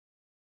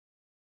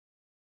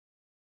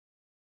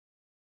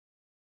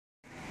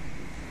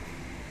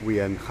We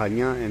are in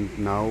Chania, and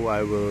now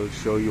I will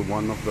show you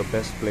one of the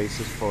best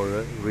places for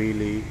a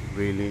really,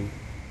 really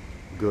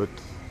good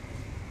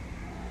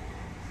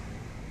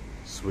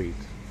sweet.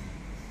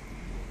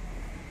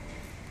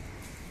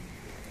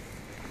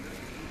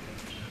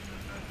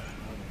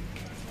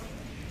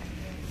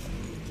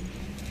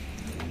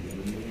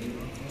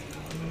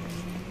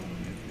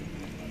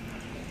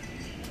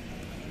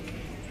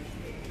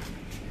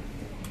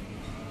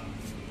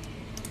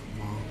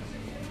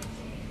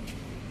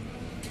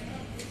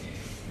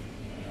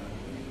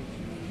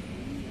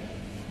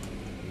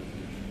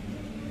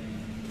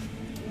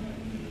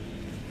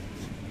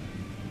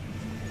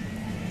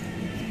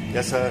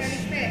 Γεια σας.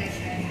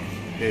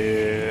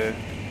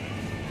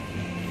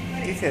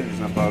 Τι θέλεις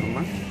να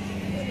πάρουμε?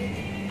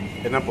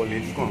 Ένα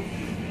πολίτικο?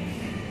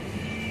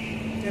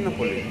 Ένα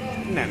πολίτικο.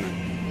 Ναι, ναι.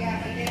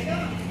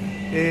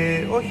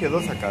 Όχι,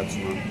 εδώ θα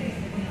κάτσουμε.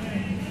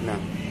 Ναι.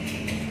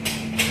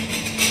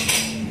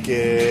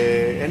 Και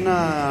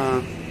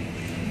ένα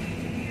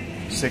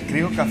σε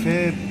κρύο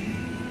καφέ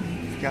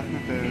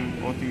φτιάχνετε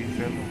ό,τι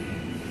θέλω.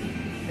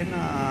 Ένα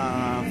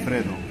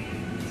φρέντο.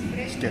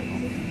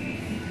 Σκέτο.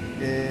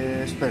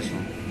 Espresso.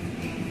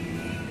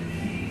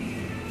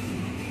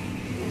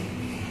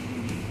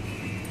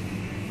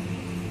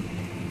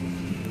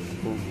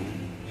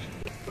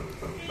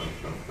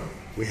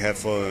 We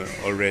have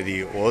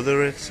already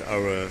ordered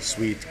our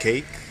sweet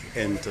cake,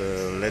 and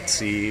let's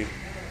see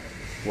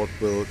what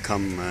will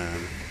come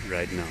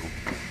right now.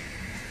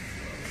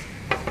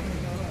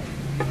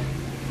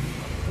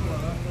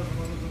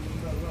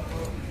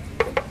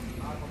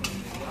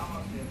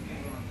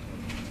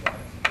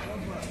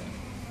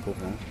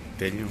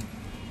 Τέλειο.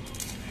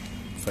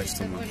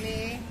 Ευχαριστώ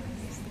πολύ.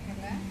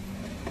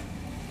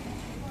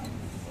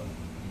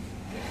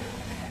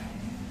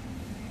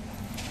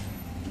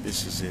 This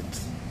is it.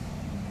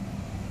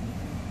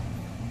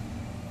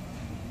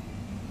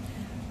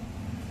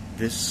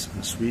 This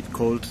sweet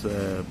called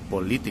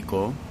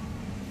Politiko,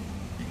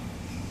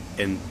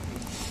 and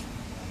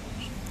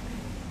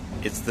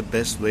it's the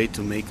best way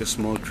to make a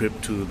small trip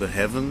to the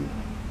heaven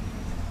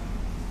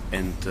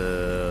and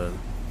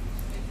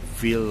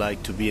feel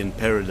like to be in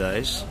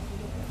paradise,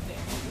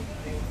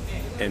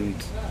 and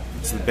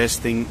it's the best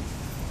thing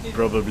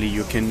probably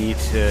you can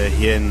eat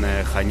here in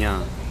Chania.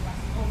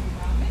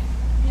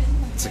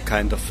 It's a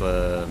kind of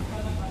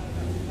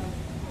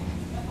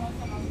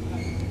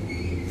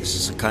this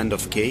is a kind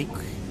of cake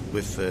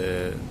with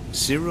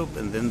syrup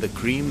and then the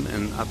cream,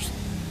 and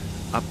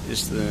up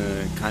is the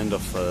kind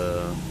of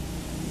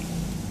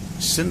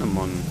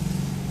cinnamon.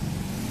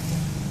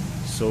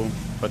 So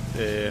but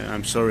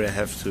I'm sorry I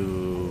have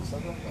to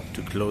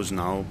close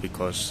now,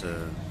 because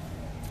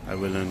I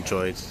will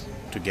enjoy it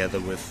together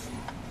with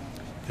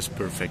this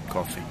perfect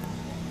coffee.